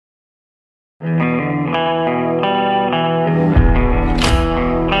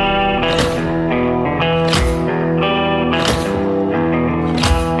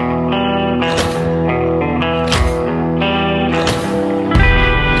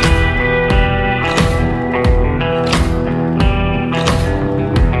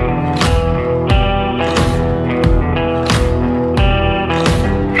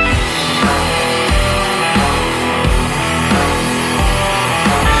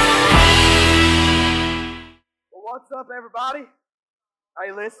up, everybody?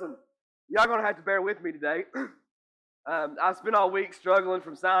 Hey, listen, y'all gonna have to bear with me today. I spent all week struggling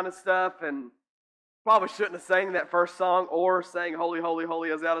from sinus stuff, and probably shouldn't have sang that first song or sang "Holy, Holy, Holy"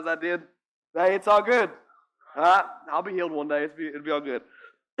 as loud as I did. Hey, it's all good. All right, I'll be healed one day. It'll be all good.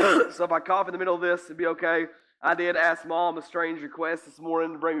 So if I cough in the middle of this, it'll be okay. I did ask Mom a strange request this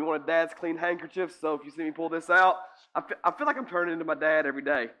morning to bring me one of Dad's clean handkerchiefs. So if you see me pull this out, I feel like I'm turning into my dad every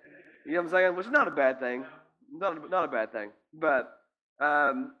day. You know what I'm saying? Which is not a bad thing. Not a bad thing. But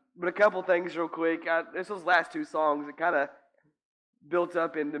a couple things real quick. Those last two songs, it kind of built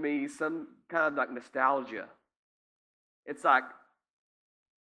up into me some kind of like nostalgia. It's like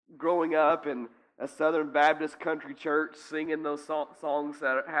growing up in a Southern Baptist country church, singing those songs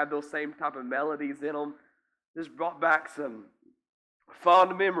that have those same type of melodies in them. Just brought back some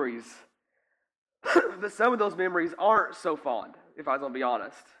fond memories. But some of those memories aren't so fond, if I was gonna be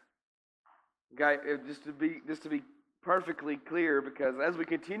honest. Okay, just to be perfectly clear, because as we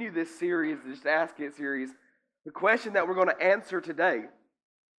continue this series, this Ask It series, the question that we're going to answer today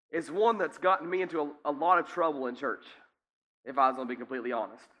is one that's gotten me into a lot of trouble in church, if I was going to be completely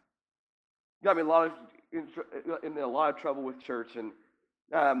honest. Got me in a lot of trouble with church, and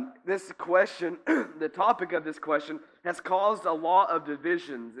this question, the topic of this question, has caused a lot of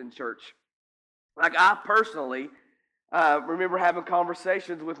divisions in church. Like I personally remember having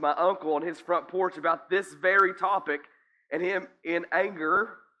conversations with my uncle on his front porch about this very topic, and him in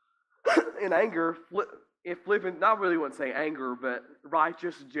anger, flipping, not really wouldn't say anger, but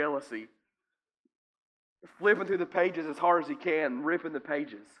righteous jealousy, flipping through the pages as hard as he can, ripping the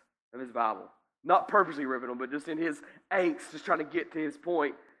pages of his Bible. Not purposely ripping them, but just in his angst, just trying to get to his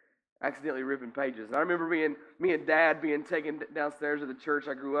point, accidentally ripping pages. And I remember me and Dad being taken downstairs to the church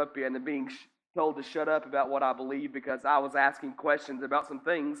I grew up in and being told to shut up about what I believe because I was asking questions about some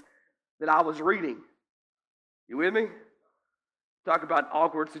things that I was reading. You with me? Talk about an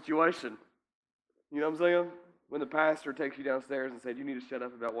awkward situation. You know what I'm saying? When the pastor takes you downstairs and said, you need to shut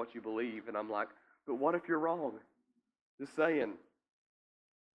up about what you believe. And I'm like, but what if you're wrong? Just saying.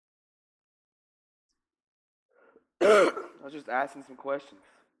 I was just asking some questions.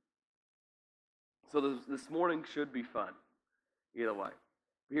 So this morning should be fun. Either way.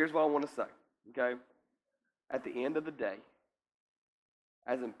 But here's what I want to say. Okay? At the end of the day,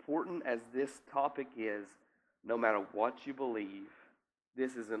 as important as this topic is, no matter what you believe,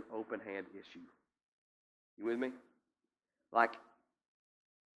 this is an open hand issue. You with me? Like,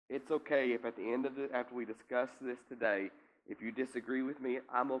 it's okay if at the end of after we discuss this today, if you disagree with me,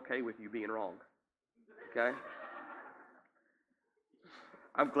 I'm okay with you being wrong. Okay?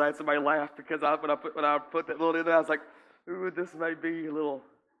 I'm glad somebody laughed because when I put that little in there, I was like, ooh, this may be a little.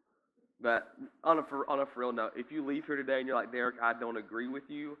 But on a for real note, if you leave here today and you're like, Derek, I don't agree with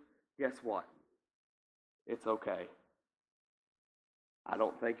you, guess what? It's okay. I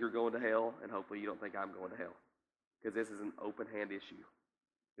don't think you're going to hell, and hopefully you don't think I'm going to hell. Because this is an open hand issue.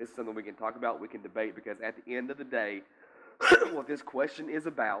 This is something we can talk about, we can debate, because at the end of the day, what this question is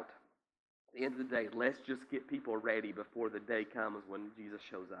about, at the end of the day, let's just get people ready before the day comes when Jesus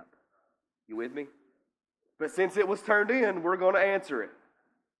shows up. You with me? But since it was turned in, we're going to answer it.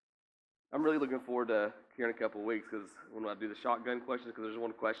 I'm really looking forward to here in a couple of weeks because when I do the shotgun questions, because there's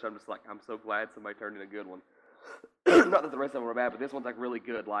one question I'm just like, I'm so glad somebody turned in a good one. Not that the rest of them are bad, but this one's like really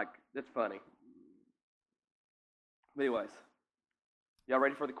good. Like, it's funny. But anyways, y'all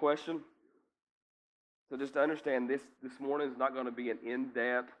ready for the question? So just to understand, this morning is not going to be an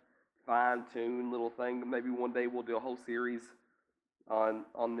in-depth, fine-tuned little thing. Maybe one day we'll do a whole series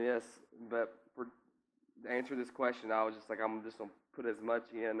on this. But to answer this question, I was just like, I'm just going to put as much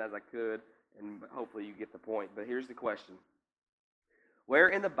in as I could, and hopefully you get the point. But here's the question. Where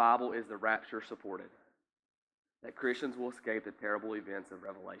in the Bible is the rapture supported? That Christians will escape the terrible events of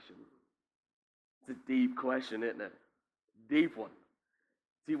Revelation. It's a deep question, isn't it? Deep one.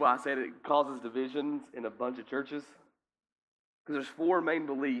 See why I said it causes divisions in a bunch of churches? Because there's four main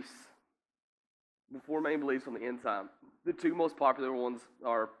beliefs on the end time. The two most popular ones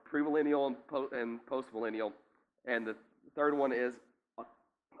are premillennial and postmillennial, and the third one is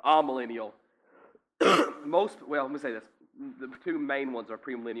amillennial. Let me say this. The two main ones are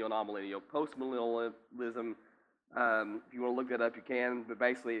premillennial and amillennial. Postmillennialism, if you want to look that up, you can, but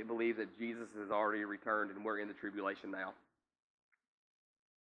basically it believes that Jesus has already returned and we're in the tribulation now.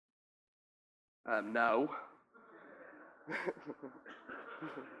 No.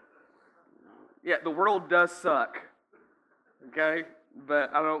 Yeah, the world does suck, okay?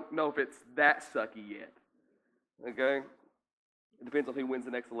 But I don't know if it's that sucky yet, okay? It depends on who wins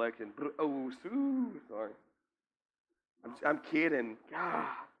the next election. Oh, sorry. I'm kidding. God,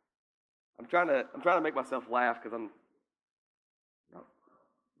 I'm trying to make myself laugh because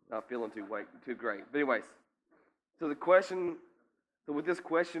Not feeling too great. But anyways, so with this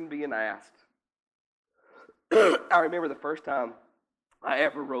question being asked, I remember the first time I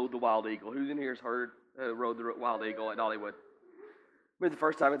ever rode the Wild Eagle. Who's in here has rode the Wild Eagle at Dollywood? I remember the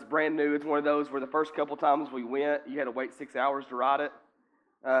first time. It's brand new. It's one of those where the first couple times we went, you had to wait 6 hours to ride it.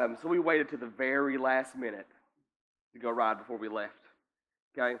 So we waited to the very last minute to go ride before we left.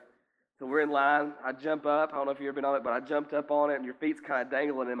 Okay? So we're in line. I jump up. I don't know if you've ever been on it, but I jumped up on it, and your feet's kind of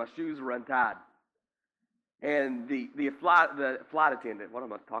dangling, and my shoes were untied. And the flight attendant, what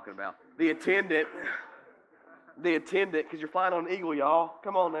am I talking about? The attendant, because you're flying on an eagle, y'all.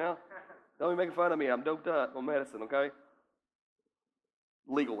 Come on now. Don't be making fun of me. I'm doped up on medicine, okay?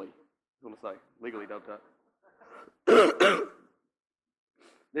 Legally, I want to say. Legally doped up.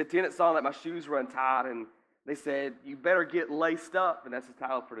 The attendant saw that my shoes were untied, and they said, you better get laced up, and that's the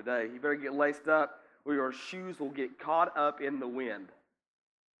title for today. You better get laced up, or your shoes will get caught up in the wind.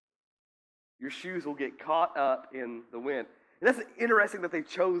 Your shoes will get caught up in the wind. And that's interesting that they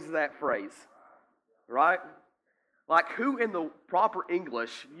chose that phrase, right? Like, who in the proper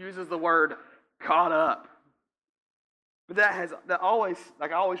English uses the word caught up? But I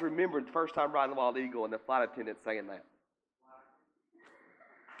always remembered the first time riding the Wild Eagle and the flight attendant saying that.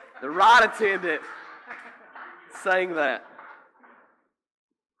 The ride attendant saying that.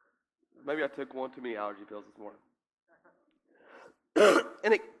 Maybe I took one too many allergy pills this morning.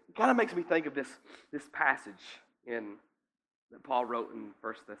 And it kind of makes me think of this passage that Paul wrote in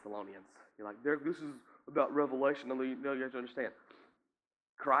 1 Thessalonians. You're like, this is about Revelation. No, you have to understand.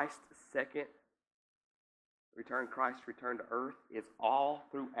 Christ's second return, Christ's return to earth is all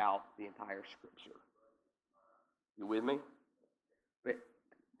throughout the entire Scripture. You with me? But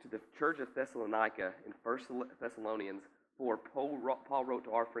to the church of Thessalonica in 1 Thessalonians 4, Paul wrote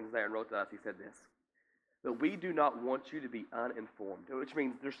to our friends there and wrote to us, he said this, that we do not want you to be uninformed, which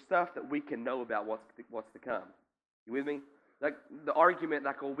means there's stuff that we can know about what's to come. You with me? Like the argument,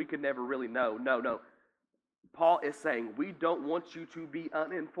 we could never really know. No. Paul is saying we don't want you to be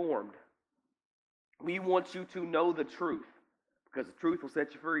uninformed. We want you to know the truth, because the truth will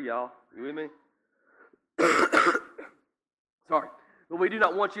set you free, y'all. You with me? Sorry. But we do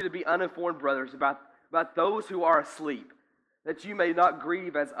not want you to be uninformed, brothers, about those who are asleep, that you may not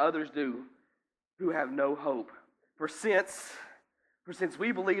grieve as others do, who have no hope. For since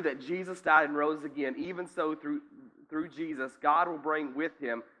we believe that Jesus died and rose again, even so through Jesus, God will bring with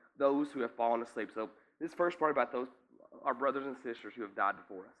him those who have fallen asleep. So this first part about our brothers and sisters who have died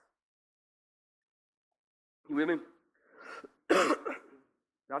before us. You with me?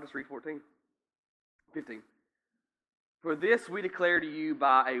 I'll just read 15. For this we declare to you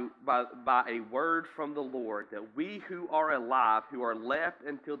by a word from the Lord, that we who are alive, who are left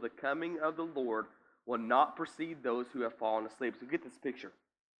until the coming of the Lord, will not precede those who have fallen asleep. So get this picture.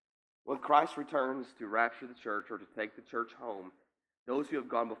 When Christ returns to rapture the church or to take the church home, those who have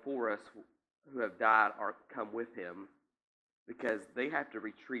gone before us, who have died, come with him, because they have to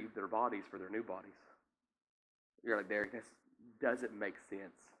retrieve their bodies for their new bodies. You're like, Derek, this doesn't make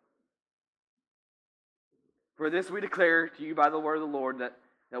sense. For this we declare to you by the word of the Lord,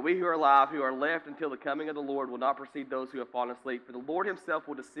 that we who are alive, who are left until the coming of the Lord, will not precede those who have fallen asleep. For the Lord himself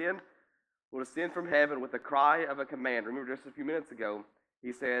will descend from heaven with the cry of a command. Remember just a few minutes ago,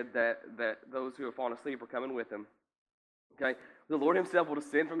 he said that those who have fallen asleep are coming with him. Okay? The Lord himself will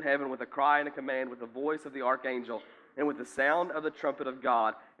descend from heaven with a cry and a command, with the voice of the archangel, and with the sound of the trumpet of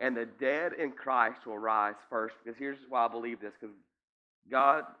God, and the dead in Christ will rise first. Because here's why I believe this, because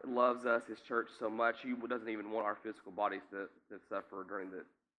God loves us, his church, so much, he doesn't even want our physical bodies to suffer during the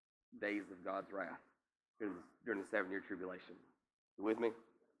days of God's wrath, during the 7-year tribulation. You with me?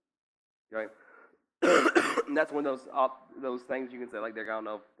 Okay? And that's one of those things you can say, like, I don't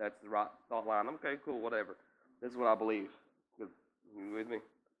know if that's the right thought line. Okay, cool, whatever. This is what I believe. You with me?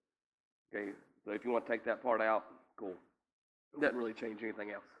 Okay, so if you want to take that part out, cool. It doesn't really change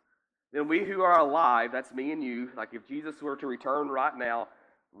anything else. Then we who are alive, that's me and you, like if Jesus were to return right now,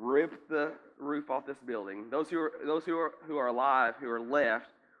 rip the roof off this building, those who are alive, who are left,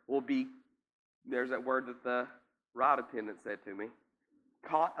 will be, there's that word that the ride attendant said to me,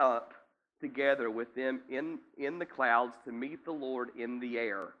 caught up together with them in the clouds to meet the Lord in the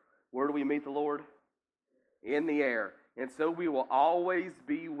air. Where do we meet the Lord? In the air. And so we will always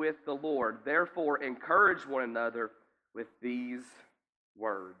be with the Lord. Therefore, encourage one another with these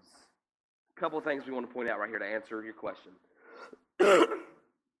words. A couple of things we want to point out right here to answer your question.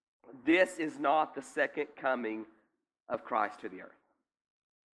 This is not the second coming of Christ to the earth.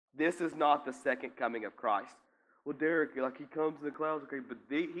 This is not the second coming of Christ. Well, Derek, like he comes in the clouds, okay, but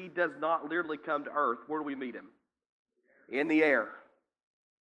he does not literally come to earth. Where do we meet him? In the air.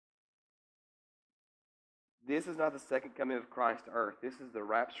 This is not the second coming of Christ to earth. This is the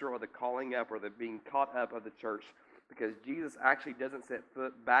rapture or the calling up or the being caught up of the church, because Jesus actually doesn't set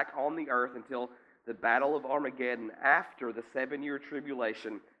foot back on the earth until the Battle of Armageddon, after the 7-year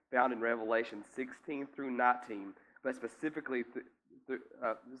tribulation found in Revelation 16 through 19, but specifically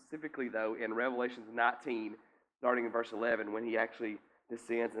though in Revelation 19, starting in verse 11, when he actually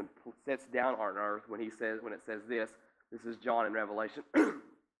descends and sets down on earth, when it says this is John in Revelation.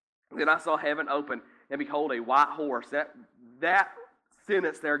 Then I saw heaven open, and behold, a white horse. That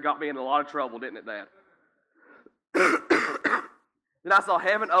sentence there got me in a lot of trouble, didn't it, Dad? Then I saw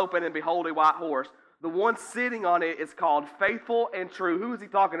heaven open, and behold, a white horse. The one sitting on it is called Faithful and True. Who is he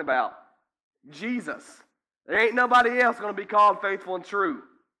talking about? Jesus. There ain't nobody else going to be called Faithful and True.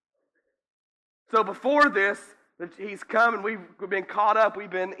 So before this, he's come, and we've been caught up.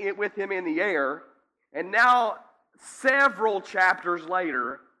 We've been with him in the air. And now, several chapters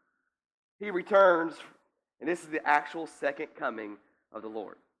later, he returns, and this is the actual second coming of the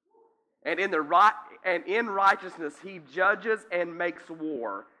Lord. And in righteousness he judges and makes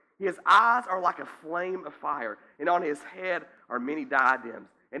war. His eyes are like a flame of fire, and on his head are many diadems.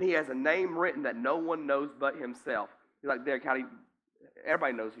 And he has a name written that no one knows but himself. He's like, Derek,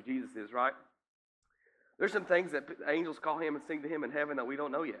 everybody knows who Jesus is, right? There's some things that angels call him and sing to him in heaven that we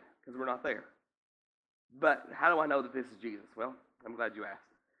don't know yet, because we're not there. But how do I know that this is Jesus? Well, I'm glad you asked.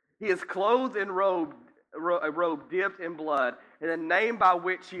 He is clothed in a robe dipped in blood, and a name by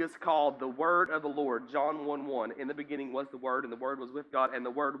which he is called the Word of the Lord. John 1:1. In the beginning was the Word, and the Word was with God, and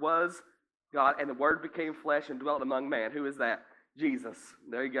the Word was God, and the Word became flesh and dwelt among man. Who is that? Jesus.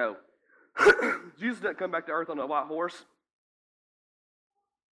 There you go. Jesus didn't come back to earth on a white horse.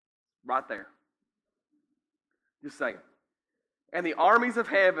 Right there. Just saying. And the armies of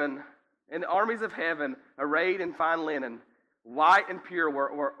heaven, arrayed in fine linen, white and pure,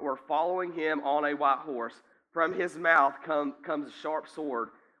 were following him on a white horse. From his mouth comes a sharp sword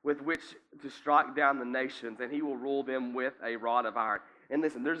with which to strike down the nations, and he will rule them with a rod of iron. And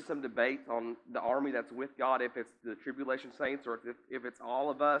listen, there's some debate on the army that's with God, if it's the tribulation saints or if it's all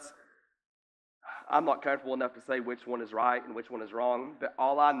of us. I'm not comfortable enough to say which one is right and which one is wrong, but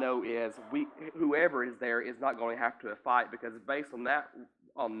all I know is whoever is there is not going to have to fight, because based on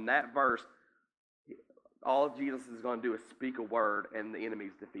that verse, all Jesus is going to do is speak a word and the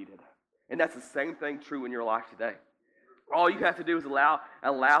enemy's defeated. And that's the same thing true in your life today. All you have to do is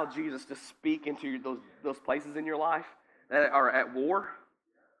allow Jesus to speak into those places in your life that are at war,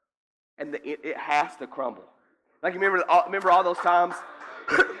 and it has to crumble. Like, you remember all those times?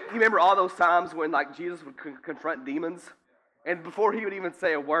 You remember all those times when, like, Jesus would confront demons, and before he would even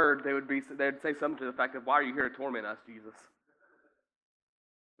say a word, they'd say something to the fact of, "Why are you here to torment us, Jesus?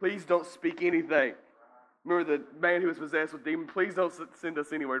 Please don't speak anything." Remember the man who was possessed with demons? Please don't send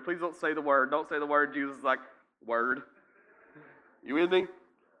us anywhere. Please don't say the word. Don't say the word. Jesus is like, word. You with me?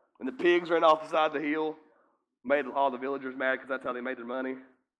 And the pigs ran off the side of the hill, made all the villagers mad because that's how they made their money.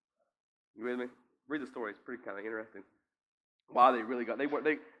 You with me? Read the story. It's pretty kind of interesting. Why they really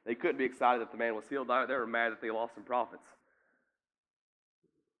they couldn't be excited that the man was healed. They were mad that they lost some profits.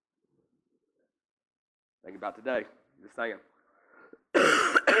 Think about today. Just saying.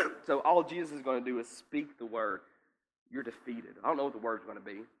 So all Jesus is going to do is speak the word. You're defeated. I don't know what the word's going to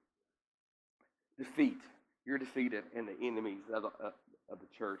be. Defeat. You're defeated, and the enemies of the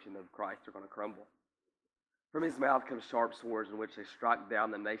church and of Christ are going to crumble. From his mouth comes sharp swords in which they strike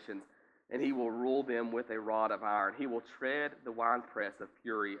down the nations, and he will rule them with a rod of iron. He will tread the winepress of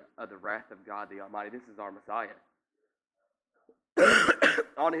fury of the wrath of God the Almighty. This is our Messiah.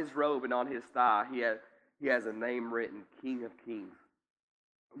 On his robe and on his thigh, he has a name written, King of Kings,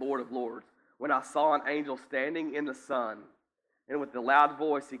 Lord of Lords. When I saw an angel standing in the sun, and with a loud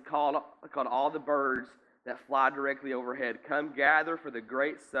voice he called all the birds that fly directly overhead, "Come gather for the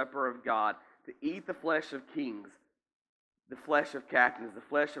great supper of God, to eat the flesh of kings, the flesh of captains, the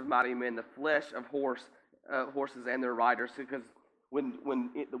flesh of mighty men, the flesh of horses and their riders." Because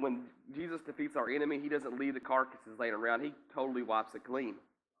when Jesus defeats our enemy, he doesn't leave the carcasses laying around. He totally wipes it clean.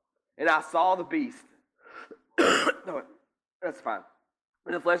 And I saw the beast. No, that's fine.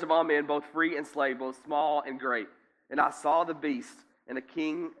 In the flesh of all men, both free and slave, both small and great. And I saw the beast and the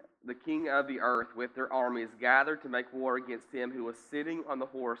king of the earth with their armies gathered to make war against him who was sitting on the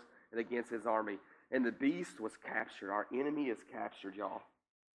horse and against his army. And the beast was captured. Our enemy is captured, y'all.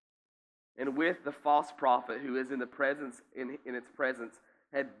 And with the false prophet who is in its presence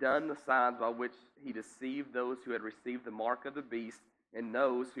had done the signs by which he deceived those who had received the mark of the beast and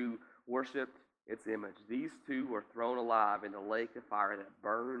those who worshipped its image. These two were thrown alive in the lake of fire that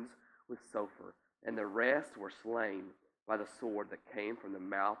burns with sulfur, and the rest were slain by the sword that came from the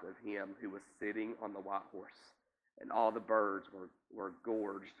mouth of him who was sitting on the white horse, and all the birds were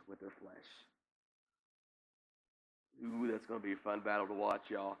gorged with their flesh. Ooh, that's going to be a fun battle to watch,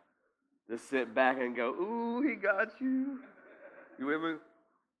 y'all. Just sit back and go, ooh, he got you. You with me?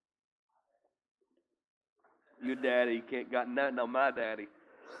 Your daddy can't got nothing on my daddy.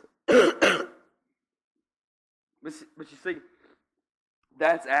 But you see,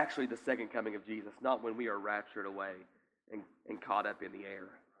 that's actually the second coming of Jesus, not when we are raptured away and caught up in the air.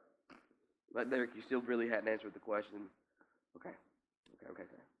 But Derek, you still really hadn't answered the question. Okay.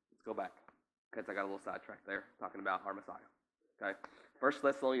 Let's go back, because I got a little sidetracked there, talking about our Messiah. Okay. 1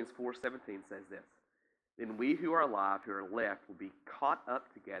 Thessalonians 4:17 says this. Then we who are alive, who are left, will be caught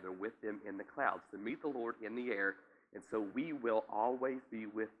up together with them in the clouds to meet the Lord in the air, and so we will always be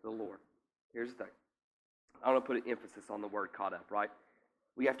with the Lord. Here's the thing. I want to put an emphasis on the word caught up, right?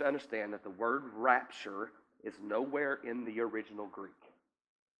 We have to understand that the word rapture is nowhere in the original Greek.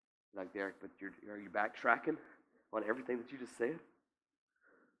 Like, Derek, but are you backtracking on everything that you just said?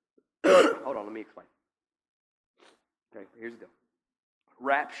 Hold on, let me explain. Okay, here's the deal.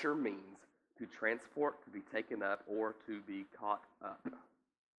 Rapture means to transport, to be taken up, or to be caught up.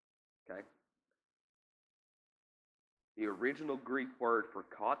 Okay? The original Greek word for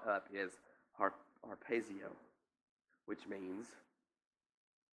caught up is harpazo, which means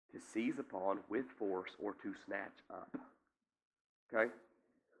to seize upon with force or to snatch up. Okay?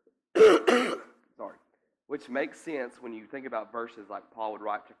 Sorry. Which makes sense when you think about verses like Paul would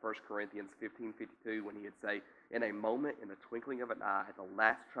write to 1 Corinthians 15:52 when he would say, in a moment, in the twinkling of an eye, at the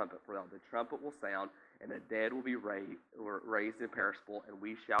last trumpet, for the trumpet will sound, and the dead will be raised imperishable, and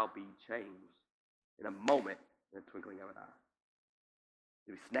we shall be changed. In a moment, in the twinkling of an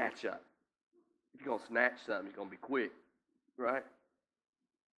eye. To snatch up. If you're going to snatch something, you're going to be quick. Right?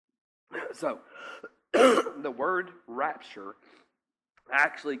 So, the word rapture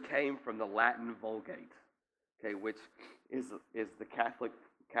actually came from the Latin Vulgate, okay, which is the Catholic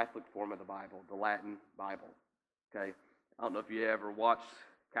form of the Bible, the Latin Bible. Okay, I don't know if you ever watched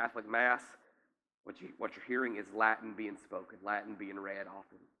Catholic Mass. What you're hearing is Latin being spoken, Latin being read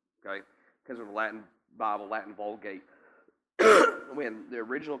often. Okay, because of the Latin Bible, Latin Vulgate. when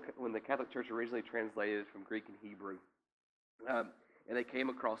the Catholic Church originally translated from Greek and Hebrew, and they came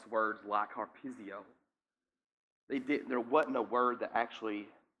across words like harpazo. There wasn't a word that actually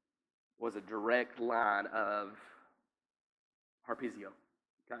was a direct line of harpazo.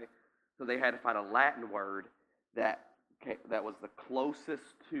 Okay, so they had to find a Latin word that was the closest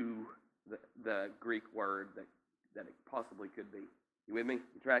to the Greek word that it possibly could be. You with me?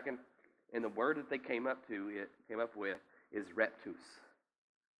 You tracking? And the word that they came up with is reptus.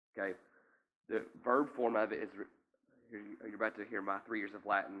 Okay, the verb form of it is. You're about to hear my 3 years of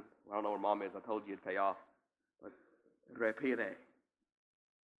Latin. I don't know where Mom is. I told you it'd pay off. But rapire,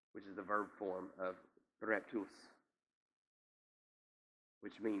 which is the verb form of reptus,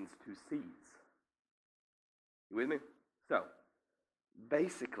 which means to seize. You with me? So,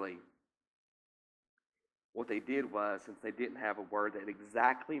 basically, what they did was, since they didn't have a word that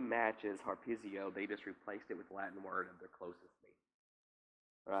exactly matches harpazo, they just replaced it with the Latin word of their closest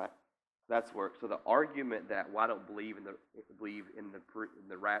meaning. Right? That's where. So the argument that I don't believe in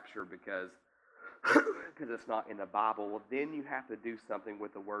the rapture because it's not in the Bible, well, then you have to do something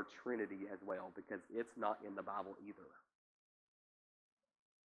with the word Trinity as well, because it's not in the Bible either.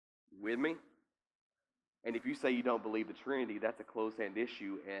 With me? And if you say you don't believe the Trinity, that's a closed-hand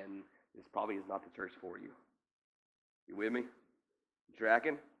issue, and this probably is not the church for you. You with me? You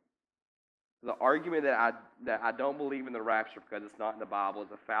tracking? So the argument that I don't believe in the rapture because it's not in the Bible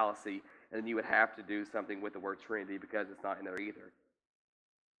is a fallacy, and then you would have to do something with the word Trinity because it's not in there either.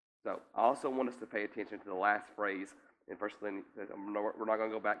 So I also want us to pay attention to the last phrase in 1 Corinthians. We're not going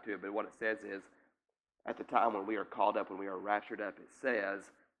to go back to it, but what it says is, at the time when we are called up, when we are raptured up, it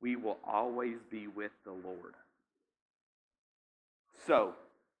says, we will always be with the Lord. So,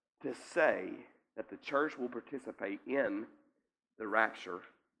 to say that the church will participate in the rapture,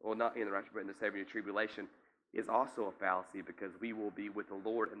 well, not in the rapture, but in the 7-year tribulation, is also a fallacy, because we will be with the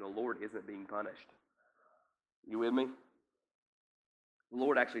Lord, and the Lord isn't being punished. You with me? The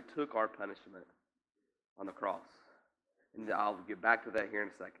Lord actually took our punishment on the cross. And I'll get back to that here in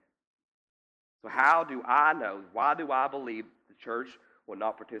a second. So how do I know, why do I believe the church will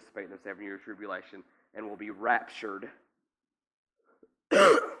not participate in the 7-year tribulation and will be raptured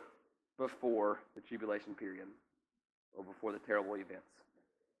before the tribulation period, or before the terrible events?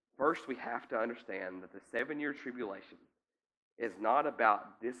 First, we have to understand that the 7-year tribulation is not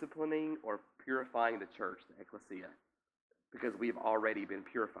about disciplining or purifying the church, the ecclesia, because we've already been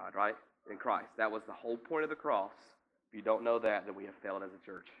purified, right, in Christ. That was the whole point of the cross, If you don't know that, then we have failed as a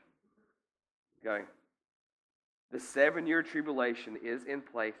church. Okay? The 7-year tribulation is in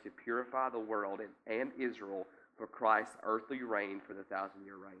place to purify the world and Israel for Christ's earthly reign for the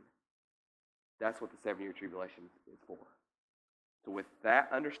 1,000-year reign. That's what the 7-year tribulation is for. So with that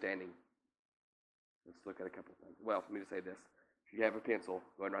understanding, let's look at a couple of things. Well, let me just say this. If you have a pencil,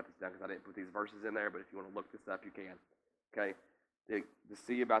 go ahead and write this down because I didn't put these verses in there, but if you want to look this up, you can. Okay? To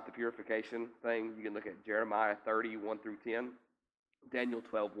see about the purification thing, you can look at Jeremiah 30, 1 through 10, Daniel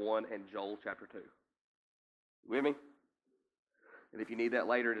 12, 1, and Joel chapter 2. You with me? And if you need that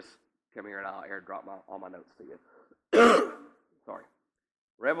later, just come here and I'll airdrop all my notes to you. Sorry.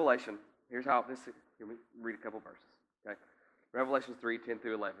 Revelation, here's how this is. Let me read a couple verses. Okay? Revelation 3, 10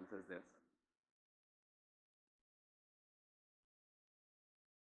 through 11 says this.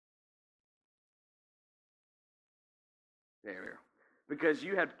 There we go. Because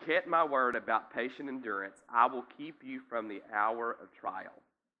you have kept my word about patient endurance, I will keep you from the hour of trial.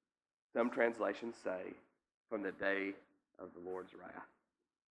 Some translations say, from the day of the Lord's wrath.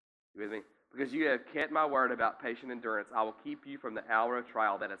 You with me? Because you have kept my word about patient endurance, I will keep you from the hour of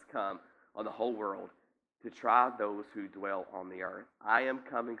trial that has come on the whole world to try those who dwell on the earth. I am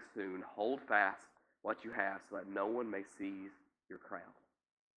coming soon. Hold fast what you have so that no one may seize your crown.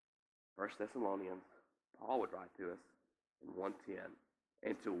 1 Thessalonians, Paul would write to us in 1:10,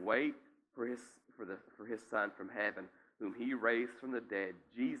 and to wait for his Son from heaven, whom he raised from the dead,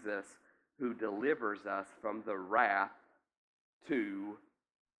 Jesus, who delivers us from the wrath to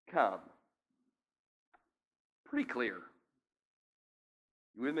come. Pretty clear.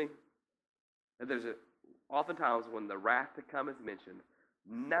 You with me? And oftentimes when the wrath to come is mentioned,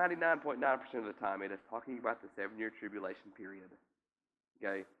 99.9% of the time it is talking about the 7-year tribulation period.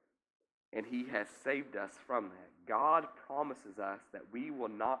 Okay? And he has saved us from that. God promises us that we will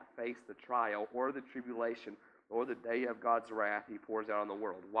not face the trial or the tribulation or the day of God's wrath he pours out on the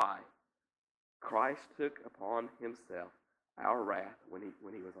world. Why? Christ took upon himself our wrath when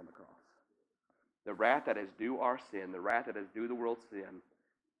he was on the cross. The wrath that is due our sin, the wrath that is due the world's sin,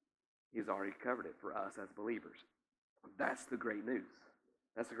 he's already covered it for us as believers. That's the great news.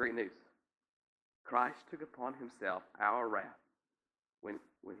 That's the great news. Christ took upon himself our wrath when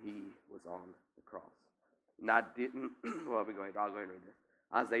he was on the cross. And I didn't, well, I'll go ahead and read this.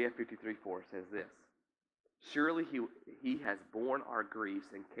 Isaiah 53:4 says this. Surely he has borne our griefs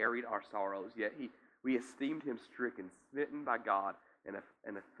and carried our sorrows, yet we esteemed him stricken, smitten by God, and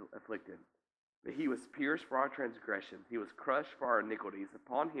afflicted. But he was pierced for our transgressions. He was crushed for our iniquities.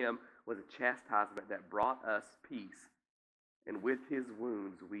 Upon him was a chastisement that brought us peace, and with his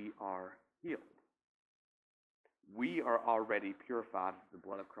wounds we are healed. We are already purified with the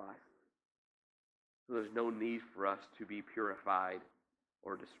blood of Christ. So there's no need for us to be purified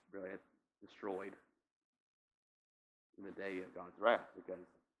or destroyed in the day of God's wrath, because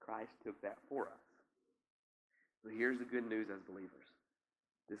Christ took that for us. So here's the good news as believers.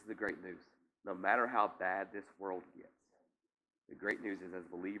 This is the great news. No matter how bad this world gets, the great news is as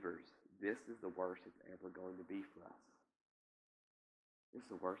believers, this is the worst it's ever going to be for us. This is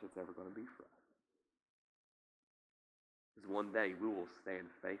the worst it's ever going to be for us. Because one day we will stand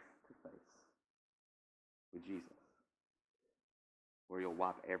face to face with Jesus, where he'll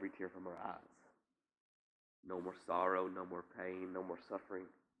wipe every tear from our eyes. No more sorrow, no more pain, no more suffering.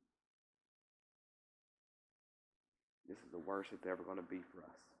 This is the worst it's ever going to be for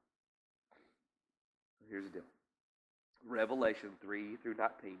us. So here's the deal. Revelation 3 through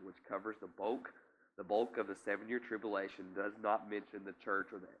 19, which covers the bulk of the 7-year tribulation, does not mention the church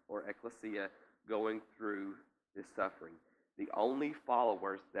or ecclesia going through this suffering. The only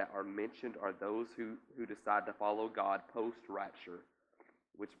followers that are mentioned are those who decide to follow God post-rapture,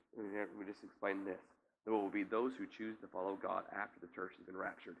 which, we just explained this. There will be those who choose to follow God after the church has been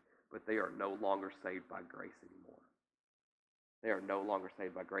raptured, but they are no longer saved by grace anymore. They are no longer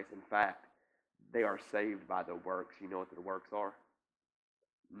saved by grace. In fact, they are saved by the works. You know what the works are?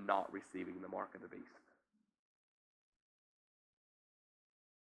 Not receiving the mark of the beast.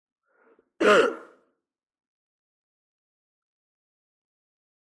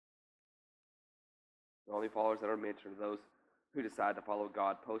 The only followers that are mentioned are those who decide to follow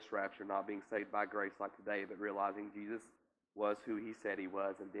God post-rapture, not being saved by grace like today, but realizing Jesus was who he said he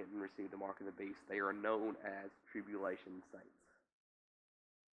was and didn't receive the mark of the beast. They are known as tribulation saints.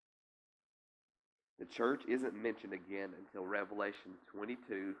 The church isn't mentioned again until Revelation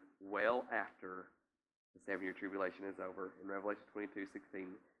 22, well after the 7-year tribulation is over. In Revelation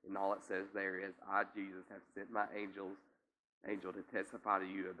 22:16, and all it says there is, I, Jesus, have sent my angel to testify to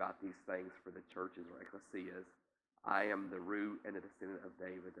you about these things for the churches or ecclesias. I am the root and the descendant of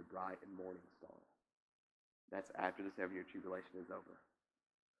David, the bright and morning star. That's after the 7-year tribulation is over.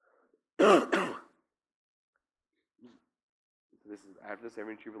 So this is after the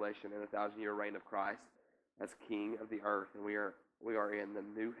 7-year tribulation and the 1,000-year reign of Christ as King of the earth, and we are in the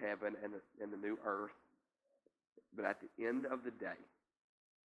new heaven and the new earth. But at the end of the day,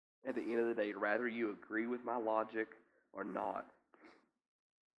 rather you agree with my logic or not,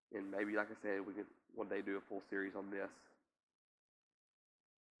 and maybe, like I said, we could one day do a full series on this.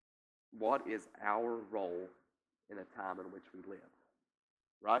 What is our role in a time in which we live?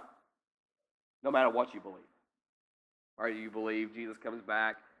 Right? No matter what you believe. Or you believe Jesus comes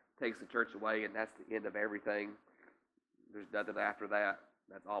back, takes the church away, and that's the end of everything. There's nothing after that.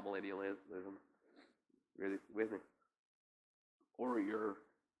 That's all millennialism. Really with me? Or you're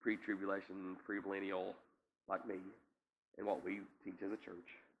pre-tribulation, pre-millennial, like me, and what we teach as a church.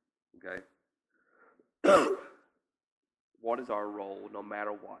 Okay? What is our role no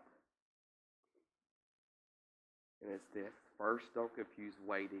matter what? And it's this. First, don't confuse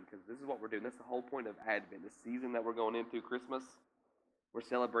waiting, because this is what we're doing. That's the whole point of Advent. The season that we're going into, Christmas, we're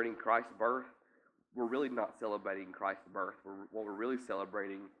celebrating Christ's birth. We're really not celebrating Christ's birth. What we're really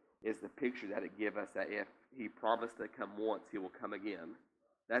celebrating is the picture that it gives us that if he promised to come once, he will come again.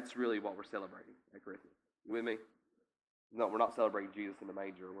 That's really what we're celebrating at Christmas. You with me? No, we're not celebrating Jesus in the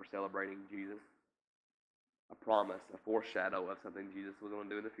manger. We're celebrating Jesus, a promise, a foreshadow of something Jesus was going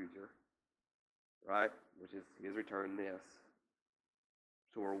to do in the future, right? Which is his return, this.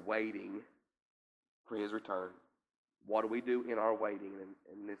 So we're waiting for his return. What do we do in our waiting?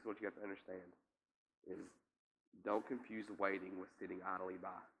 And this is what you have to understand, is don't confuse waiting with sitting idly by.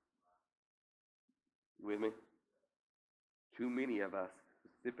 You with me? Too many of us,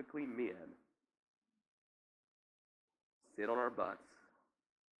 specifically men, sit on our butts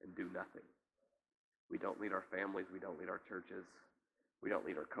and do nothing. We don't lead our families. We don't lead our churches. We don't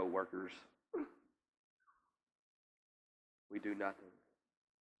lead our co-workers. We do nothing.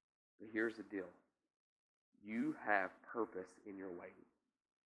 But here's the deal. You have purpose in your waiting.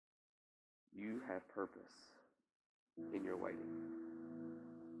 You have purpose in your waiting.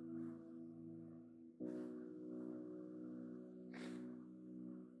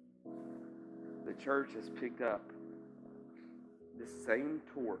 The church has picked up the same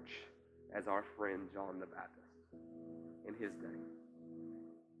torch as our friend John the Baptist in his day.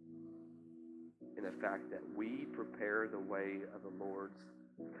 In the fact that we prepare the way of the Lord's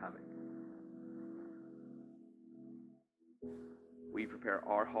coming. We prepare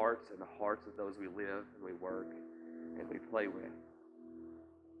our hearts and the hearts of those we live and we work and we play with.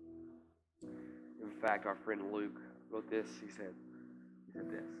 In fact, our friend Luke wrote this. He said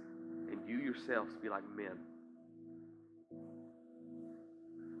this. And you yourselves be like men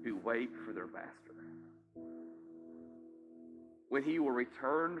who wait for their master, when he will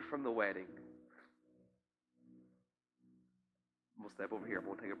return from the wedding. We'll step over here.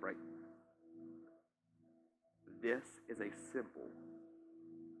 We'll take a break. This is a symbol.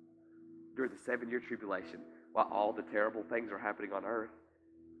 During the 7-year tribulation, while all the terrible things are happening on earth,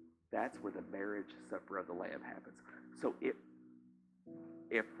 that's when the marriage supper of the Lamb happens. So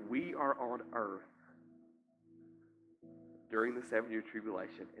if we are on earth during the 7-year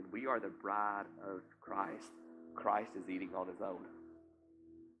tribulation and we are the bride of Christ, Christ is eating on his own.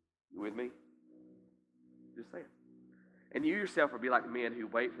 You with me? Just saying. And you yourself will be like men who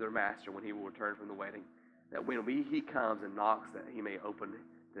wait for their master when he will return from the wedding, that when he comes and knocks, that he may open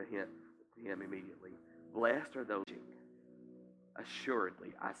to him immediately. Blessed are those.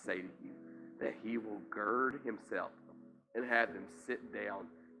 Assuredly, I say to you, that he will gird himself and have them sit down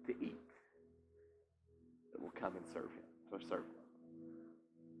to eat, that will come and serve him. So serve him.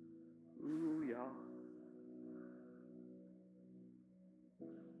 Ooh, y'all.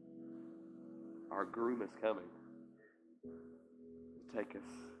 Our groom is coming to take us.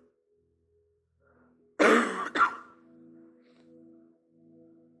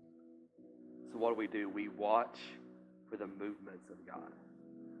 So what do? We watch for the movements of God.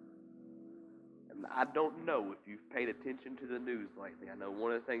 And I don't know if you've paid attention to the news lately. I know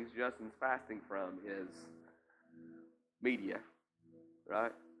one of the things Justin's fasting from is media,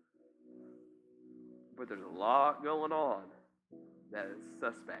 right? But there's a lot going on that is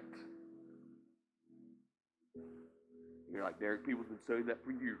suspect. You're like, Derek, people have been saying that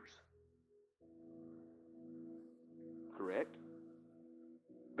for years. Correct?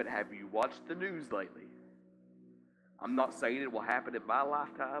 But have you watched the news lately? I'm not saying it will happen in my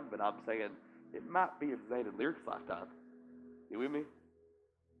lifetime, but I'm saying it might be in Zane and Lyric's lifetime. You with me?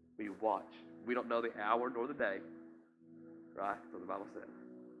 We watch. We don't know the hour nor the day. Right? That's what the Bible says.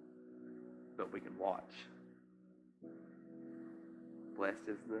 But we can watch. Blessed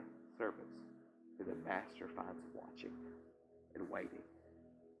is the servants who the master finds watching and waiting.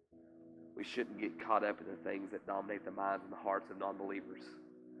 We shouldn't get caught up in the things that dominate the minds and the hearts of non-believers.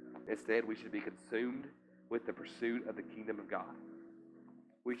 Instead, we should be consumed with the pursuit of the kingdom of God.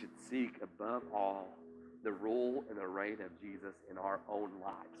 We should seek above all the rule and the reign of Jesus in our own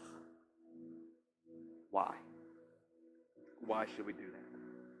lives. Why? Why should we do that?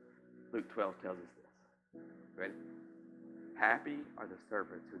 Luke 12 tells us this. Ready? Happy are the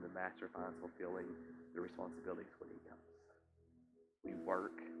servants whom the master finds fulfilling their responsibilities when he comes. We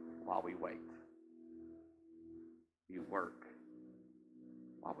work while we wait. We work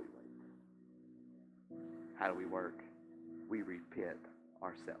while we wait. How do we work? We repent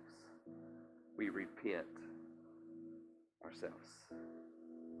ourselves. We repent ourselves.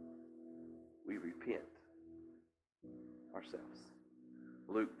 We repent ourselves.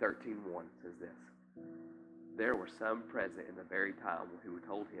 Luke 13:1 says this. There were some present in the very time who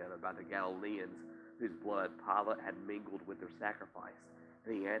told him about the Galileans whose blood Pilate had mingled with their sacrifice.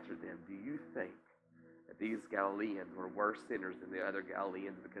 And he answered them, do you think that these Galileans were worse sinners than the other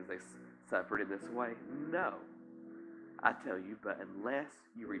Galileans because they suffered in this way? No. I tell you, but unless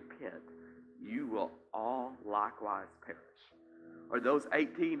you repent, you will all likewise perish. Or those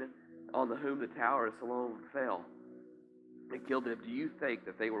 18 on whom the tower of Siloam fell and killed them, do you think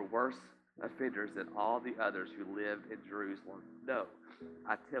that they were worse offenders than all the others who lived in Jerusalem? No,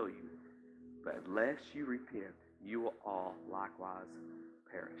 I tell you, but unless you repent, you will all likewise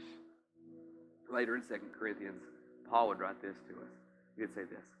perish. Later in 2 Corinthians, Paul would write this to us. He would say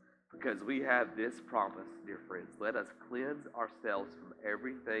this, because we have this promise, dear friends, let us cleanse ourselves from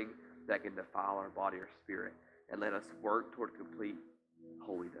everything that can defile our body or spirit, and let us work toward complete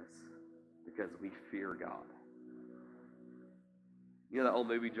holiness, because we fear God. You know that old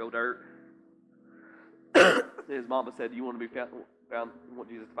movie, Joe Dirt? His mama said, do you want to be found, you want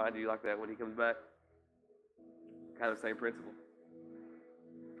Jesus to find you like that when he comes back? Kind of the same principle.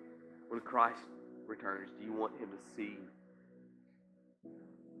 When Christ returns, do you want him to see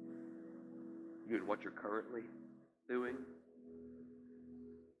you in what you're currently doing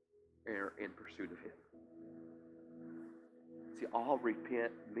or in pursuit of him? See, all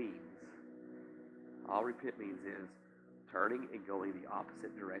repent means is turning and going the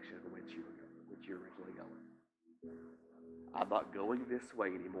opposite direction in which you're originally going. I'm not going this way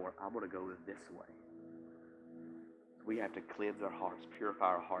anymore. I'm going to go this way. We have to cleanse our hearts, purify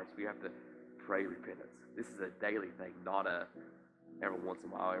our hearts. We have to pray repentance. This is a daily thing, not a every once in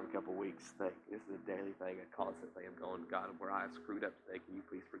a while, every couple of weeks thing. This is a daily thing, a constant thing. I'm going, God, where I have screwed up today, can you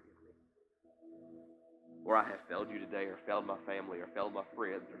please forgive me? Where I have failed you today, or failed my family, or failed my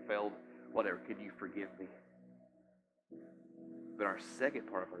friends, or failed whatever, can you forgive me? But our second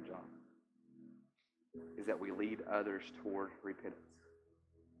part of our job is that we lead others toward repentance.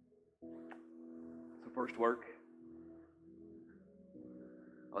 So first work.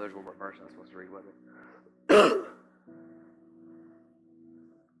 Oh, there's one more verse I was supposed to read, wasn't it?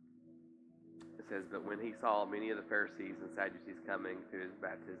 It says, but when he saw many of the Pharisees and Sadducees coming to his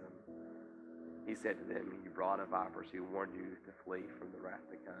baptism, he said to them, you brought of vipers, who warned you to flee from the wrath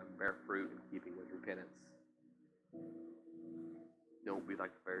to come, bear fruit in keeping with repentance. Don't be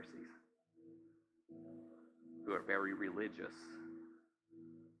like the Pharisees, who are very religious,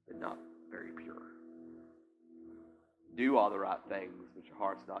 but not very pure. Do all the right things, but your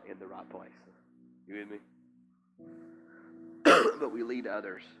heart's not in the right place. You with me? But we lead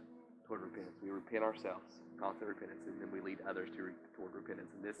others toward repentance. We repent ourselves, constant repentance, and then we lead others toward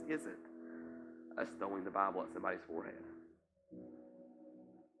repentance. And this isn't us throwing the Bible at somebody's forehead.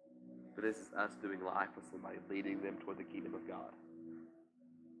 But this is us doing life with somebody, leading them toward the kingdom of God.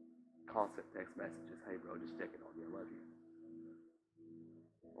 Constant text messages, hey bro, just checking on you, I love you.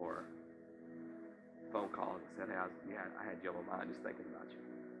 Or phone calls and said, hey, I had you on my mind just thinking about you.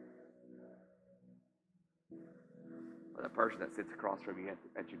 Or that person that sits across from you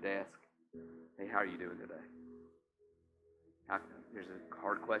at your desk, hey, how are you doing today? Here's a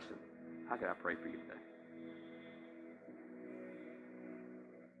hard question. How can I pray for you today?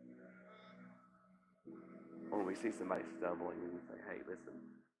 Or when we see somebody stumbling, we say, hey, listen,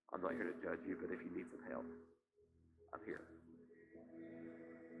 I'm not here to judge you, but if you need some help, I'm here.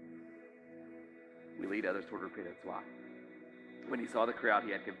 We lead others toward repentance. Why? When he saw the crowd,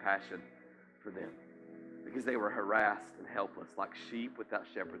 he had compassion for them, because they were harassed and helpless, like sheep without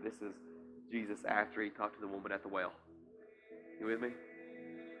shepherd. This is Jesus after he talked to the woman at the well. You with me?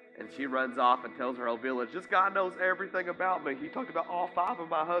 And she runs off and tells her whole village, this guy knows everything about me. He talked about all 5 of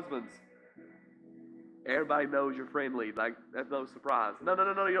my husbands. Everybody knows you're friendly. Like, that's no surprise. No,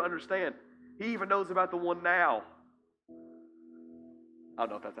 you don't understand. He even knows about the one now. I don't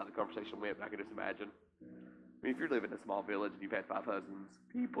know if that's how the conversation went, but I can just imagine. I mean, if you're living in a small village and you've had 5 husbands,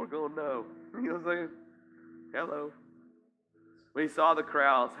 people are going to know. You know what I'm saying? Hello. When he saw the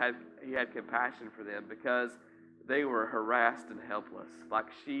crowds, he had compassion for them because they were harassed and helpless, like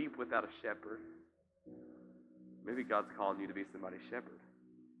sheep without a shepherd. Maybe God's calling you to be somebody's shepherd.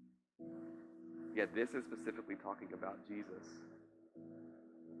 Yet this is specifically talking about Jesus,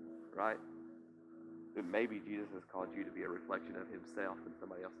 right? But maybe Jesus has called you to be a reflection of himself in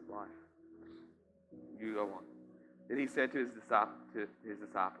somebody else's life. You go on. Then he said to his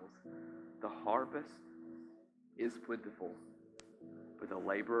disciples, the harvest is plentiful, but the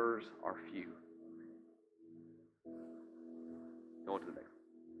laborers are few. Go on to the next one.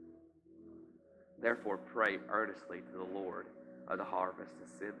 Therefore, pray earnestly to the Lord of the harvest to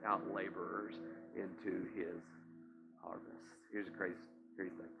send out laborers into his harvest. Here's a crazy thing.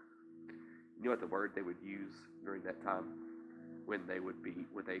 You know what the word they would use during that time when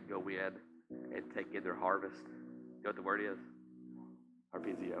they'd go in and take in their harvest? You know what the word is?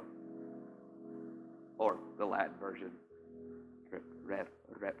 Harpazo. Or the Latin version,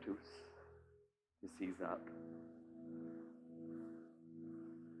 raptus, to seize up.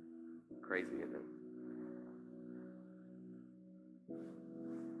 Crazy, isn't it?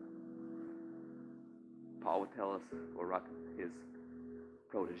 Paul would tell us, or write his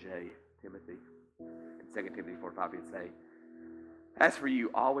protege, Timothy, in 2 Timothy 4:5, he'd say, as for you,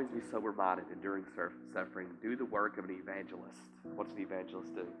 always be sober-minded, enduring suffering. Do the work of an evangelist. What's an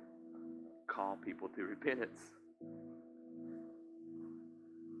evangelist do? Call people to repentance.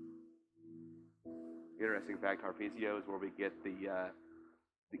 Interesting fact, harpazo is where we get the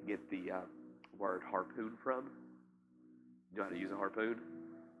word harpoon from. You know how to use a harpoon?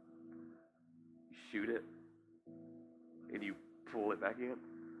 You shoot it, and you pull it back in.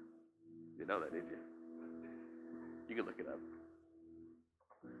 You didn't know that, did you? You can look it up.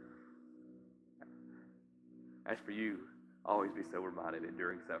 As for you, always be sober-minded,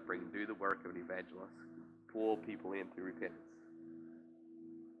 enduring suffering, do the work of an evangelist. Pull people into repentance.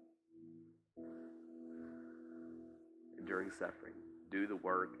 Enduring suffering, do the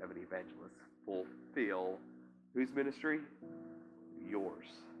work of an evangelist. Fulfill whose ministry? Yours.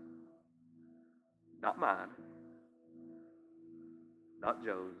 Not mine. Not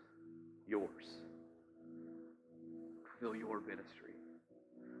Joe's. Yours. Fulfill your ministry.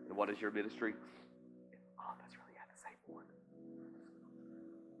 And what is your ministry? Oh, that's really the same one.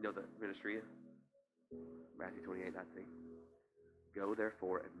 You know what the ministry is? Matthew 28:19. Go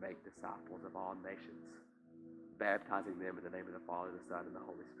therefore and make disciples of all nations, baptizing them in the name of the Father, the Son, and the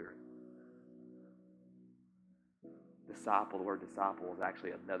Holy Spirit. Disciple, the word disciple is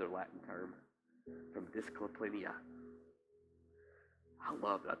actually another Latin term from disciplinia. I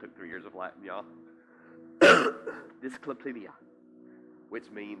love that I took 3 years of Latin, y'all. Disciplinia, which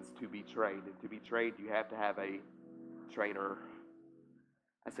means to be trained. And to be trained, you have to have a trainer.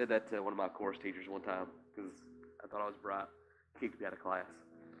 I said that to one of my course teachers one time because I thought I was bright. He kicked me out of class.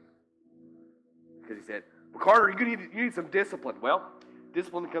 Because he said, well, Carter, you need some discipline. Well,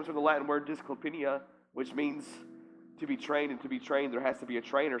 discipline comes from the Latin word disciplinia, which means to be trained, and to be trained, there has to be a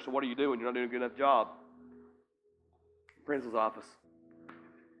trainer. So what are you doing? You're not doing a good enough job. Principal's office.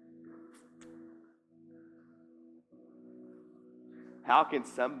 How can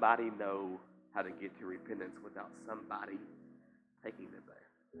somebody know how to get to repentance without somebody taking them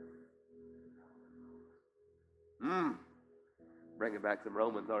there? Bringing back some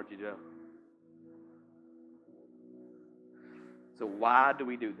Romans, aren't you, Joe? So why do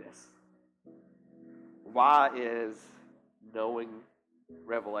we do this? Why is knowing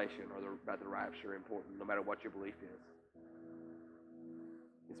revelation or about the rapture important, no matter what your belief is?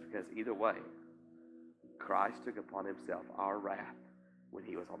 It's because either way, Christ took upon himself our wrath when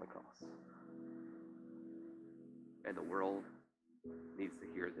he was on the cross. And the world needs to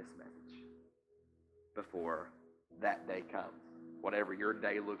hear this message before that day comes. Whatever your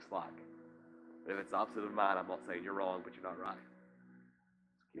day looks like. But if it's opposite of mine, I'm not saying you're wrong, but you're not right.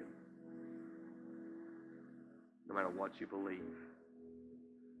 It's cute. No matter what you believe,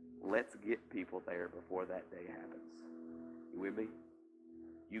 let's get people there before that day happens. You with me?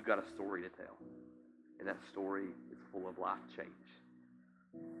 You've got a story to tell. And that story is full of life change.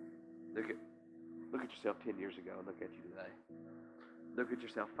 Look at yourself 10 years ago and look at you today. Look at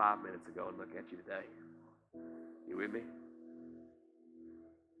yourself 5 minutes ago and look at you today. You with me?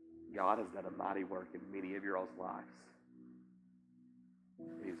 God has done a mighty work in many of your all's lives.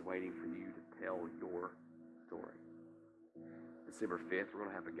 And he's waiting for you to tell your story. December 5th, we're going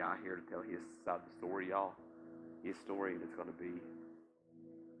to have a guy here to tell his side of the story, y'all. His story, and it's going to be,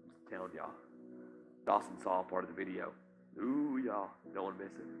 I'm just telling y'all. Dawson saw part of the video. Ooh, y'all, don't want to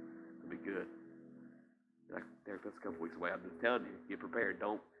miss it. It'll be good. Like, that's a couple weeks away. I'm just telling you, get prepared.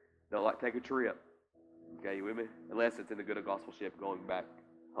 Don't like take a trip. Okay, you with me? Unless it's in the good old gospel ship going back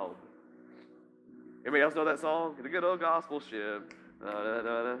home. Anybody else know that song? The good old gospel ship.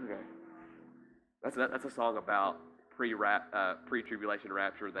 Okay. That's a song about pre-tribulation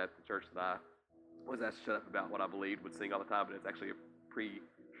rapture that the church that I was asked to shut up about what I believed would sing all the time, but it's actually a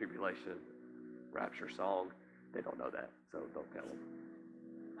pre-tribulation rapture song. They don't know that, so don't tell them.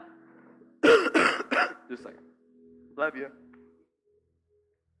 Just saying. Love you.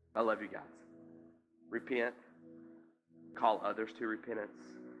 I love you guys. Repent. Call others to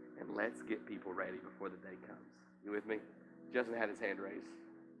repentance. And let's get people ready before the day comes. You with me? Justin had his hand raised.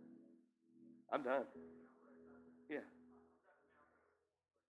 I'm done. Yeah.